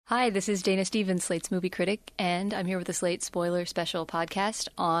Hi, this is Dana Stevens, Slate's movie critic, and I'm here with the Slate Spoiler Special podcast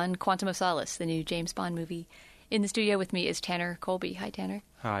on Quantum of Solace, the new James Bond movie. In the studio with me is Tanner Colby. Hi, Tanner.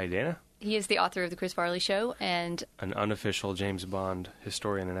 Hi, Dana. He is the author of The Chris Farley Show and an unofficial James Bond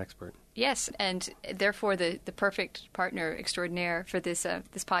historian and expert. Yes, and therefore the perfect partner extraordinaire for this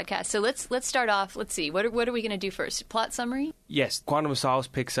podcast. So let's start off. Let's see. What are we going to do first? Plot summary? Yes. Quantum of Solace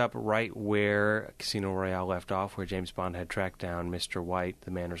picks up right where Casino Royale left off, where James Bond had tracked down Mr. White,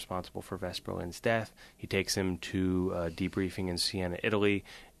 the man responsible for Vesper Lynd's death. He takes him to a debriefing in Siena, Italy,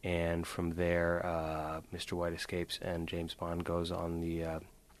 and from there Mr. White escapes, and James Bond goes on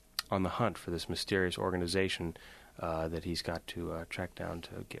the hunt for this mysterious organization that he's got to track down to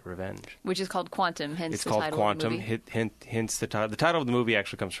get revenge. Which is called Quantum, hence it's the called title Quantum, of the movie. Hence the title. The title of the movie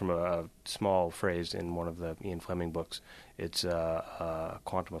actually comes from a small phrase in one of the Ian Fleming books. It's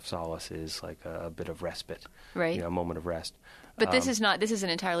Quantum of Solace is like a bit of respite, right? A moment of rest. But this is an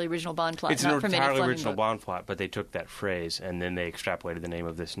entirely original Bond plot. It's not an from entirely any original book. Bond plot, but they took that phrase and then they extrapolated the name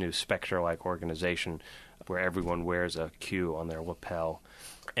of this new Spectre-like organization where everyone wears a Q on their lapel.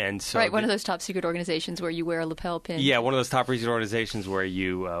 And so right, one of those top secret organizations where you wear a lapel pin. Yeah, one of those top secret organizations where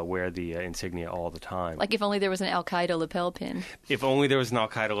you wear the insignia all the time. Like if only there was an Al-Qaeda lapel pin. If only there was an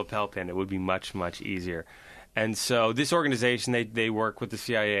Al-Qaeda lapel pin, it would be much, much easier. And so this organization, they work with the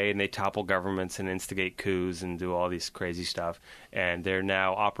CIA and they topple governments and instigate coups and do all this crazy stuff. And they're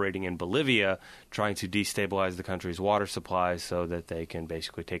now operating in Bolivia, trying to destabilize the country's water supply so that they can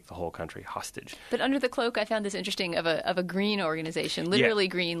basically take the whole country hostage. But under the cloak, I found this interesting of a green organization, literally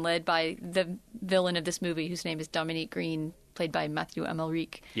green, led by the villain of this movie, whose name is Dominique Green, played by Mathieu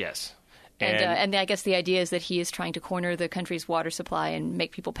Amalric. Yes. And I guess the idea is that he is trying to corner the country's water supply and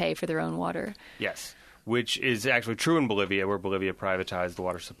make people pay for their own water. Yes. Which is actually true in Bolivia, where Bolivia privatized the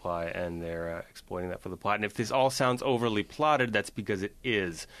water supply, and they're exploiting that for the plot. And if this all sounds overly plotted, that's because it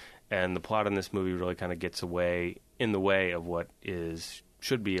is. And the plot in this movie really kind of gets in the way of what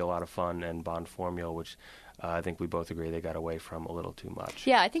should be a lot of fun and Bond formula, which I think we both agree they got away from a little too much.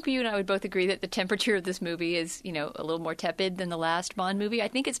 Yeah, I think you and I would both agree that the temperature of this movie is, a little more tepid than the last Bond movie. I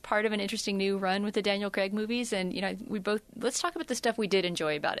think it's part of an interesting new run with the Daniel Craig movies, and let's talk about the stuff we did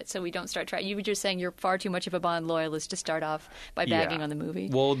enjoy about it, so we don't start trying. You were just saying you're far too much of a Bond loyalist to start off by bagging on the movie.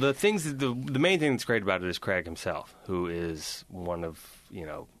 Well, the main thing that's great about it is Craig himself, who is one of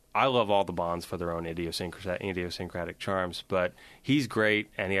I love all the Bonds for their own idiosyncratic charms, but he's great,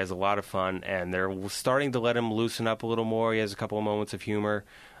 and he has a lot of fun, and they're starting to let him loosen up a little more. He has a couple of moments of humor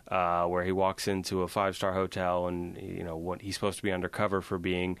where he walks into a five-star hotel, and he's supposed to be undercover for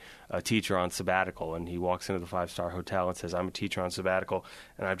being a teacher on sabbatical, and he walks into the five-star hotel and says, "I'm a teacher on sabbatical,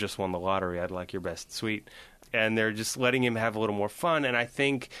 and I've just won the lottery. I'd like your best suite." And they're just letting him have a little more fun, and I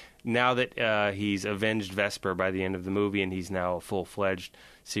think now that he's avenged Vesper by the end of the movie and he's now a full-fledged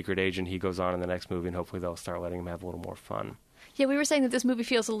secret agent, he goes on in the next movie, and hopefully they'll start letting him have a little more fun. Yeah, we were saying that this movie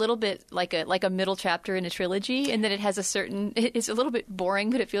feels a little bit like a middle chapter in a trilogy, and that it has it's a little bit boring,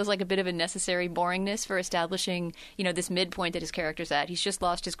 but it feels like a bit of a necessary boringness for establishing, this midpoint that his character's at. He's just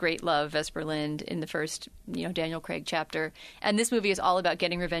lost his great love, Vesper Lynd, in the first, Daniel Craig chapter, and this movie is all about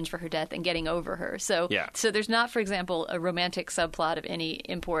getting revenge for her death and getting over her. So there's not, for example, a romantic subplot of any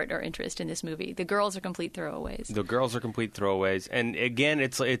import or interest in this movie. The girls are complete throwaways. And again,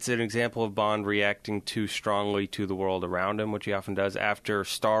 it's an example of Bond reacting too strongly to the world around him, which he often does. After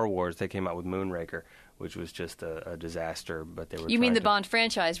Star Wars, they came out with Moonraker, which was just a disaster. But they were. You mean the Bond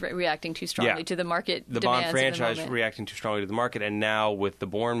franchise reacting too strongly to the market? The demands Bond franchise of the reacting too strongly to the market, and now with the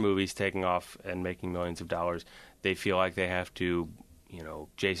Bourne movies taking off and making millions of dollars, they feel like they have to,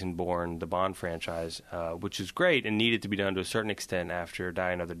 Jason Bourne the Bond franchise, which is great and needed to be done to a certain extent after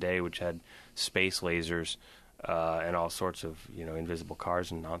Die Another Day, which had space lasers. And all sorts of, invisible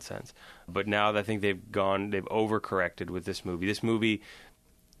cars and nonsense. But now I think they've overcorrected with this movie. This movie,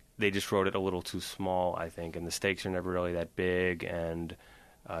 they just wrote it a little too small, I think, and the stakes are never really that big, and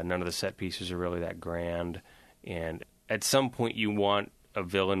none of the set pieces are really that grand. And at some point you want a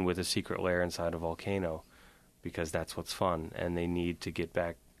villain with a secret lair inside a volcano, because that's what's fun, and they need to get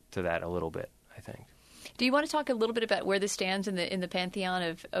back to that a little bit, I think. Do you want to talk a little bit about where this stands in the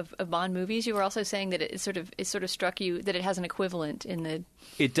pantheon of Bond movies? You were also saying that it sort of struck you that it has an equivalent in the...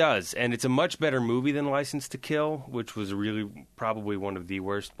 It does, and it's a much better movie than License to Kill, which was really probably one of the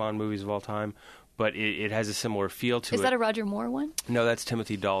worst Bond movies of all time. But it has a similar feel to it. Is that a Roger Moore one? No, that's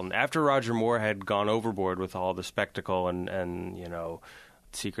Timothy Dalton. After Roger Moore had gone overboard with all the spectacle and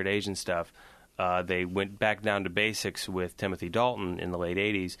secret agent stuff, they went back down to basics with Timothy Dalton in the late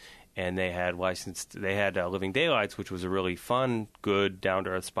 80s, and they had Living Daylights, which was a really fun, good,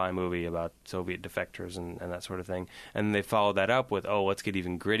 down-to-earth spy movie about Soviet defectors and that sort of thing. And they followed that up with, let's get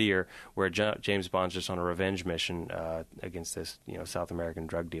even grittier, where James Bond's just on a revenge mission against this South American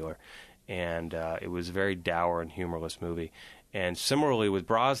drug dealer. And it was a very dour and humorless movie. And similarly with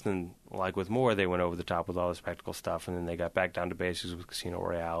Brosnan, like with Moore, they went over the top with all the spectacle stuff, and then they got back down to basics with Casino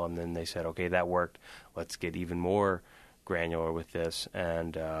Royale, and then they said, okay, that worked. Let's get even more granular with this,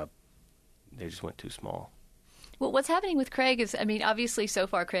 and they just went too small. Well, what's happening with Craig is, obviously so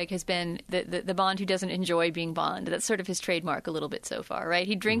far Craig has been the Bond who doesn't enjoy being Bond. That's sort of his trademark a little bit so far, right?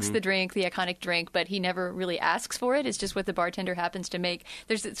 He drinks the drink, the iconic drink, but he never really asks for it. It's just what the bartender happens to make.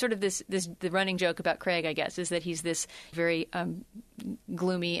 There's sort of the running joke about Craig, I guess, is that he's this very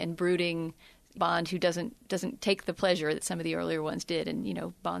gloomy and brooding Bond who doesn't take the pleasure that some of the earlier ones did,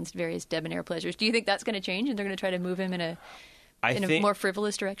 and Bond's various debonair pleasures. Do you think that's going to change, and they're going to try to move him in a more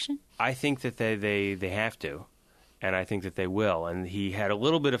frivolous direction? I think that they have to. And I think that they will. And he had a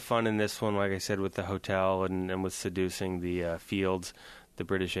little bit of fun in this one, like I said, with the hotel and with seducing the Fields, the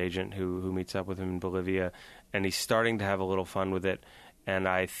British agent who meets up with him in Bolivia. And he's starting to have a little fun with it. And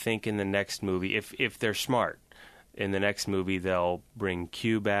I think in the next movie, if they're smart, in the next movie they'll bring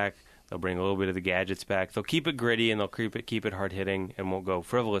Q back. They'll bring a little bit of the gadgets back. They'll keep it gritty and they'll keep it hard-hitting and won't go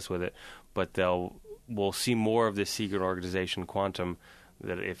frivolous with it. But we'll see more of this secret organization, Quantum,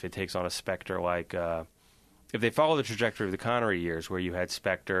 that if it takes on a Spectre like... if they follow the trajectory of the Connery years, where you had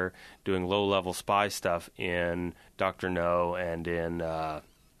Spectre doing low-level spy stuff in Dr. No and in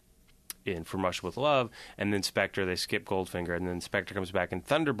From Russia with Love, and then Spectre, they skip Goldfinger, and then Spectre comes back in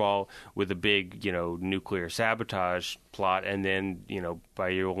Thunderball with a big, nuclear sabotage plot, and then, by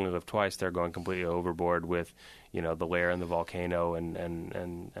You Only Live Twice, they're going completely overboard with, the lair and the volcano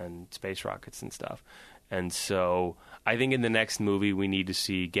and space rockets and stuff. And so I think in the next movie we need to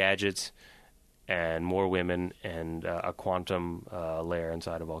see gadgets and more women, and a quantum layer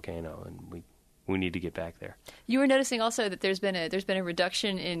inside a volcano, and we need to get back there. You were noticing also that there's been a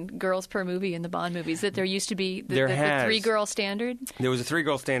reduction in girls per movie in the Bond movies. That there used to be the 3-girl standard. There was a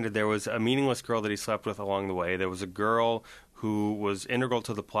 3-girl standard. There was a meaningless girl that he slept with along the way. There was a girl who was integral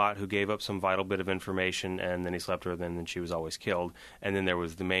to the plot, who gave up some vital bit of information, and then he slept with her, and then she was always killed. And then there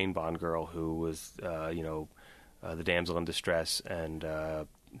was the main Bond girl, who was the damsel in distress, and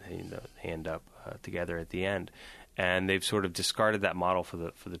they end up together at the end. And they've sort of discarded that model for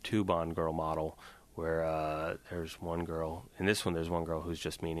the 2 Bond girl model, where there's one girl in this one. There's one girl who's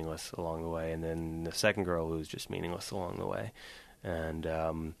just meaningless along the way, and then the second girl who's just meaningless along the way. And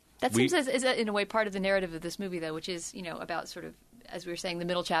that seems as in a way part of the narrative of this movie, though, which is about sort of, as we were saying, the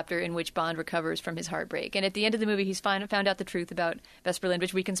middle chapter in which Bond recovers from his heartbreak. And at the end of the movie, he's found out the truth about Vesper Lynd,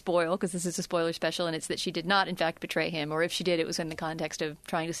 which we can spoil because this is a spoiler special, and it's that she did not, in fact, betray him, or if she did, it was in the context of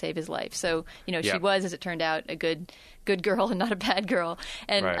trying to save his life. So, she was, as it turned out, a good girl and not a bad girl.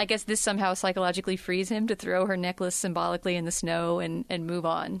 And right. I guess this somehow psychologically frees him to throw her necklace symbolically in the snow and move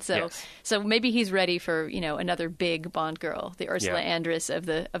on. So so maybe he's ready for, another big Bond girl, the Ursula Andress of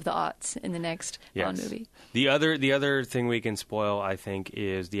the aughts in the next Bond movie. The other thing we can spoil, I think,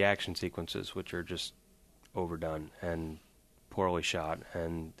 is the action sequences, which are just overdone and poorly shot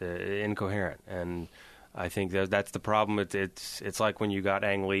and incoherent. And I think that's the problem. It's like when you got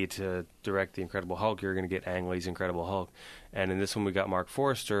Ang Lee to direct The Incredible Hulk, you're going to get Ang Lee's Incredible Hulk. And in this one, we got Mark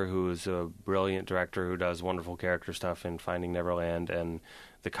Forrester, who is a brilliant director who does wonderful character stuff in Finding Neverland and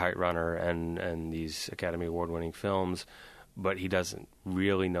The Kite Runner and these Academy Award-winning films. But he doesn't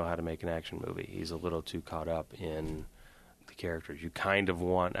really know how to make an action movie. He's a little too caught up in the characters. You kind of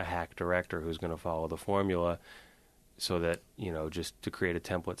want a hack director who's going to follow the formula, so that, just to create a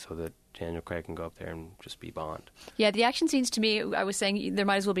template so that Daniel Craig can go up there and just be Bond. Yeah, the action scenes, to me, I was saying there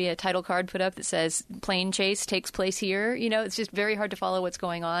might as well be a title card put up that says plane chase takes place here. It's just very hard to follow what's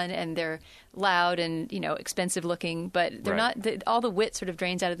going on, and they're loud and, expensive looking, but they're not, all the wit sort of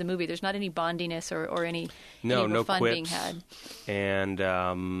drains out of the movie. There's not any Bondiness or any no fun quips being had.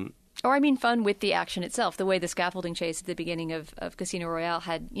 And Or, fun with the action itself. The way the scaffolding chase at the beginning of Casino Royale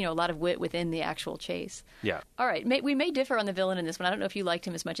had, a lot of wit within the actual chase. Yeah. All right. We may differ on the villain in this one. I don't know if you liked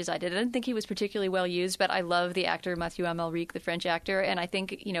him as much as I did. I didn't think he was particularly well used, but I love the actor Mathieu Amalric, the French actor, and I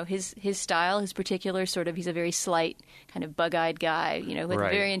think, his style, his particular sort of, he's a very slight, kind of bug-eyed guy, with a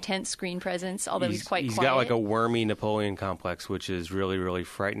very intense screen presence, although he's quite quiet. He's got like a wormy Napoleon complex, which is really, really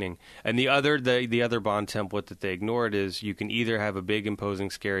frightening. And the other Bond template that they ignored is you can either have a big, imposing,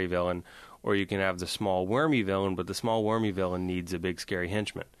 scary villain, or you can have the small, wormy villain, but the small, wormy villain needs a big, scary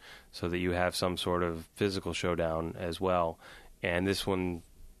henchman, so that you have some sort of physical showdown as well. And this one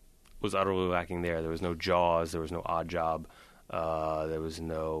was utterly lacking there. There was no Jaws. There was no Odd Job. There was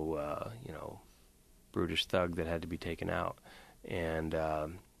no, brutish thug that had to be taken out. And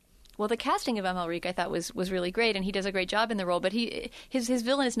well, the casting of Amalric I thought was really great, and he does a great job in the role. But his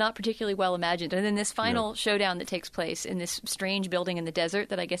villain is not particularly well imagined. And then this final showdown that takes place in this strange building in the desert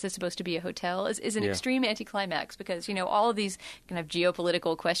that I guess is supposed to be a hotel is an extreme anticlimax because all of these kind of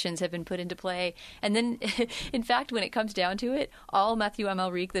geopolitical questions have been put into play. And then, in fact, when it comes down to it, all Matthew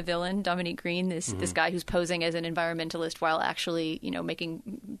Amalric, the villain, Dominique Green, this guy who's posing as an environmentalist while actually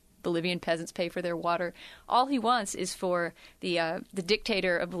making Bolivian peasants pay for their water. All he wants is for the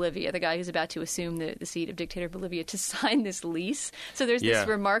dictator of Bolivia, the guy who's about to assume the seat of dictator of Bolivia, to sign this lease. So there's this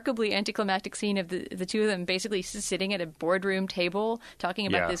remarkably anticlimactic scene of the two of them basically sitting at a boardroom table talking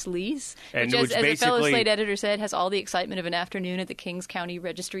about this lease, which as a fellow Slate editor said, has all the excitement of an afternoon at the Kings County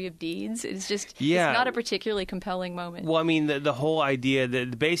Registry of Deeds. It's just it's not a particularly compelling moment. Well, I mean, the whole idea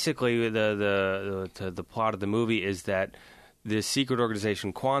that basically the plot of the movie is that this secret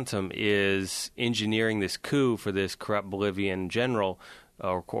organization, Quantum, is engineering this coup for this corrupt Bolivian general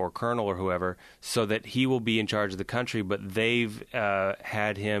or colonel or whoever so that he will be in charge of the country, but they've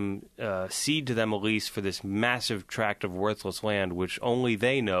had him cede to them a lease for this massive tract of worthless land, which only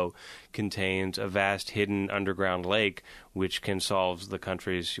they know contains a vast hidden underground lake which can solve the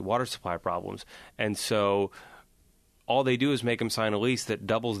country's water supply problems. And so all they do is make him sign a lease that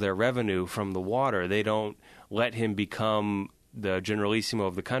doubles their revenue from the water. They don't let him become the generalissimo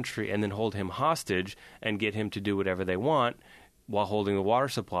of the country and then hold him hostage and get him to do whatever they want while holding the water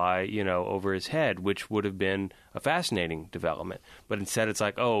supply, over his head, which would have been a fascinating development. But instead it's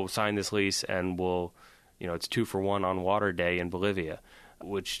like, sign this lease and we'll, it's 2 for 1 on water day in Bolivia,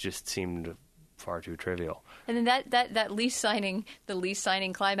 which just seemed far too trivial. And then that lease signing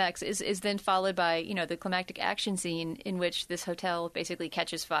climax is then followed by the climactic action scene in which this hotel basically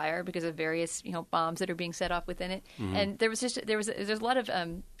catches fire because of various bombs that are being set off within it. Mm-hmm. And there's a lot of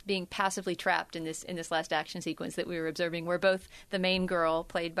being passively trapped in this last action sequence that we were observing, where both the main girl,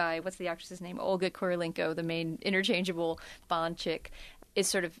 played by what's the actress's name, Olga Kurylenko, the main interchangeable Bond chick, is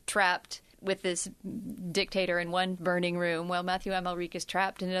sort of trapped with this dictator in one burning room, while Matthew Amalric is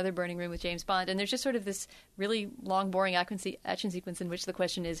trapped in another burning room with James Bond. And there's just sort of this really long, boring action sequence in which the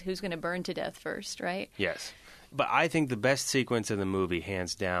question is, who's going to burn to death first, right? Yes. But I think the best sequence in the movie,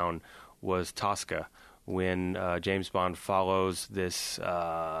 hands down, was Tosca, when James Bond follows this,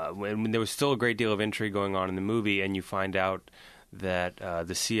 when there was still a great deal of intrigue going on in the movie, and you find out that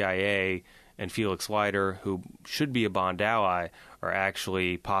the CIA and Felix Leiter, who should be a Bond ally, are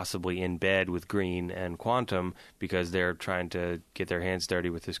actually possibly in bed with Green and Quantum because they're trying to get their hands dirty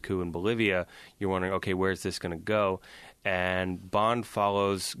with this coup in Bolivia. You're wondering, okay, where's this going to go? And Bond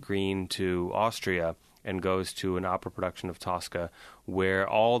follows Green to Austria and goes to an opera production of Tosca where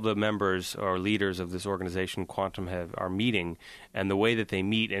all the members or leaders of this organization, Quantum, are meeting. And the way that they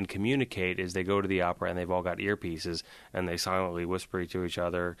meet and communicate is they go to the opera and they've all got earpieces and they silently whisper to each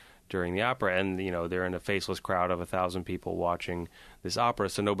other during the opera. And, they're in a faceless crowd of 1,000 people watching this opera,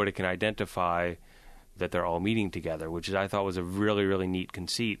 so nobody can identify that they're all meeting together, which I thought was a really, really neat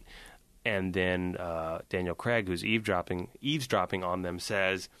conceit. And then Daniel Craig, who's eavesdropping on them,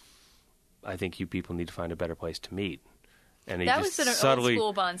 says, I think you people need to find a better place to meet. And that was an old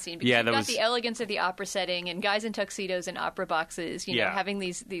school Bond scene because you've got the elegance of the opera setting and guys in tuxedos and opera boxes, having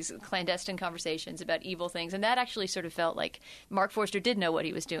these clandestine conversations about evil things. And that actually sort of felt like Mark Forster did know what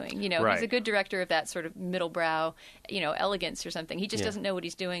he was doing. Right. He's a good director of that sort of middle brow, elegance or something. He just doesn't know what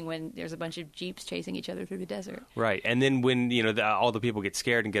he's doing when there's a bunch of jeeps chasing each other through the desert. Right. And then when, all the people get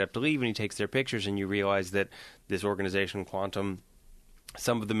scared and get up to leave and he takes their pictures and you realize that this organization, Quantum,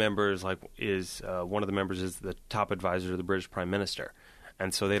 some of the members, one of the members is the top advisor to the British Prime Minister.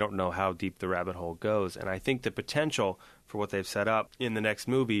 And so they don't know how deep the rabbit hole goes. And I think the potential for what they've set up in the next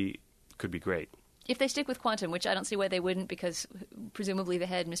movie could be great. If they stick with Quantum, which I don't see why they wouldn't, because presumably the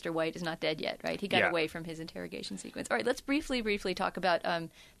head, Mr. White, is not dead yet, right? He got away from his interrogation sequence. All right, let's briefly talk about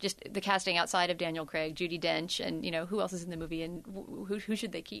just the casting outside of Daniel Craig, Judi Dench, and who else is in the movie, and who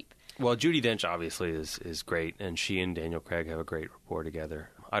should they keep? Well, Judi Dench obviously is great, and she and Daniel Craig have a great rapport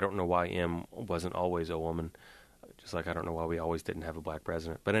together. I don't know why M wasn't always a woman. Just like I don't know why we always didn't have a black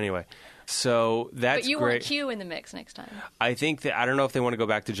president. But anyway, so that's great. But you want Q in the mix next time. I think that, I don't know if they want to go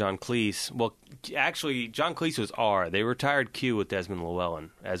back to John Cleese. Well, actually, John Cleese was R. They retired Q with Desmond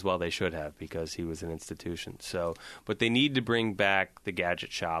Llewellyn, as well they should have, because he was an institution. So, but they need to bring back the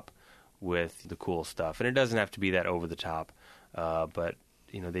gadget shop with the cool stuff. And it doesn't have to be that over the top, but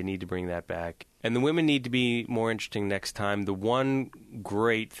they need to bring that back. And the women need to be more interesting next time. The one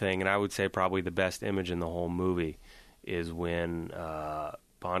great thing, and I would say probably the best image in the whole movie, is when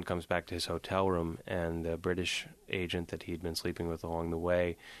Bond comes back to his hotel room, and the British agent that he'd been sleeping with along the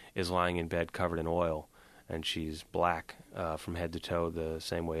way is lying in bed covered in oil, and she's black from head to toe, the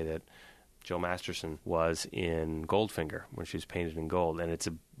same way that Joe Masterson was in Goldfinger, when she was painted in gold. And it's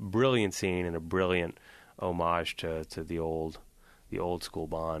a brilliant scene and a brilliant homage to the old school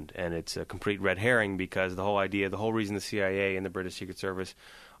Bond. And it's a complete red herring, because the whole reason the CIA and the British Secret Service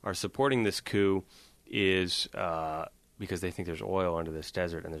are supporting this coup is because they think there's oil under this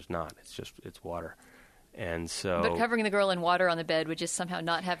desert, and there's not. It's water. And so, but covering the girl in water on the bed would just somehow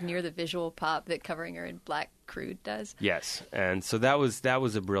not have near the visual pop that covering her in black crude does. Yes, and so that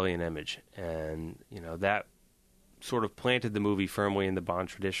was a brilliant image, and that sort of planted the movie firmly in the Bond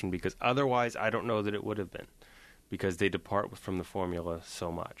tradition, because otherwise I don't know that it would have been, because they depart from the formula so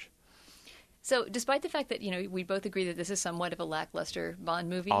much. So, despite the fact that we both agree that this is somewhat of a lackluster Bond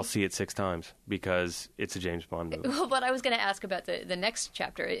movie, I'll see it 6 times because it's a James Bond movie. Well, but I was going to ask about the next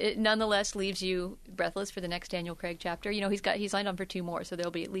chapter. It nonetheless leaves you breathless for the next Daniel Craig chapter. He's lined on for 2 more, so there'll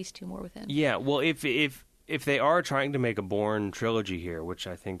be at least 2 more with him. Yeah, well, if they are trying to make a Bourne trilogy here, which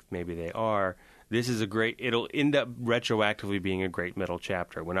I think maybe they are, this is it'll end up retroactively being a great middle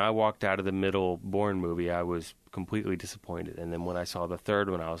chapter. When I walked out of the middle Bourne movie, I was completely disappointed. And then when I saw the third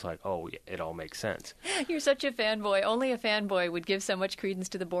one, I was like, oh, yeah, it all makes sense. You're such a fanboy. Only a fanboy would give so much credence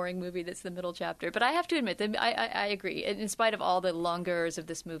to the boring movie that's the middle chapter. But I have to admit, that I agree. In spite of all the longers of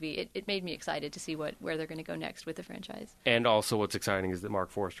this movie, it made me excited to see where they're going to go next with the franchise. And also what's exciting is that Mark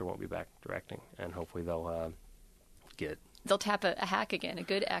Forster won't be back directing. And hopefully they'll They'll tap a hack again, a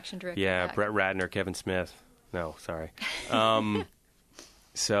good action director. Yeah, hack. Brett Ratner, Kevin Smith. No, sorry.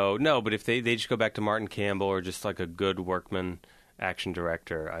 So, no, but if they just go back to Martin Campbell or just like a good workman action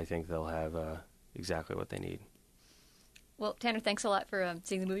director, I think they'll have exactly what they need. Well, Tanner, thanks a lot for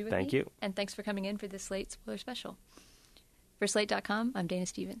seeing the movie with me. Thank you. And thanks for coming in for this Slate Spoiler Special. For Slate.com, I'm Dana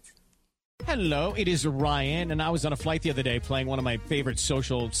Stevens. Hello, it is Ryan, and I was on a flight the other day playing one of my favorite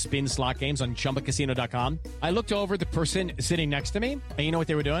social spin slot games on ChumbaCasino.com. I looked over at the person sitting next to me, and you know what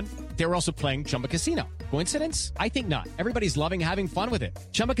they were doing? They were also playing Chumba Casino. Coincidence? I think not. Everybody's loving having fun with it.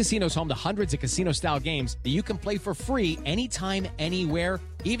 Chumba Casino is home to hundreds of casino-style games that you can play for free anytime, anywhere,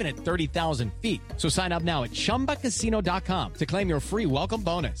 even at 30,000 feet. So sign up now at ChumbaCasino.com to claim your free welcome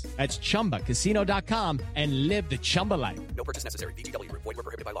bonus. That's ChumbaCasino.com and live the Chumba life. No purchase necessary. VGW. Void where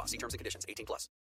prohibited by law. See terms and conditions. 18+.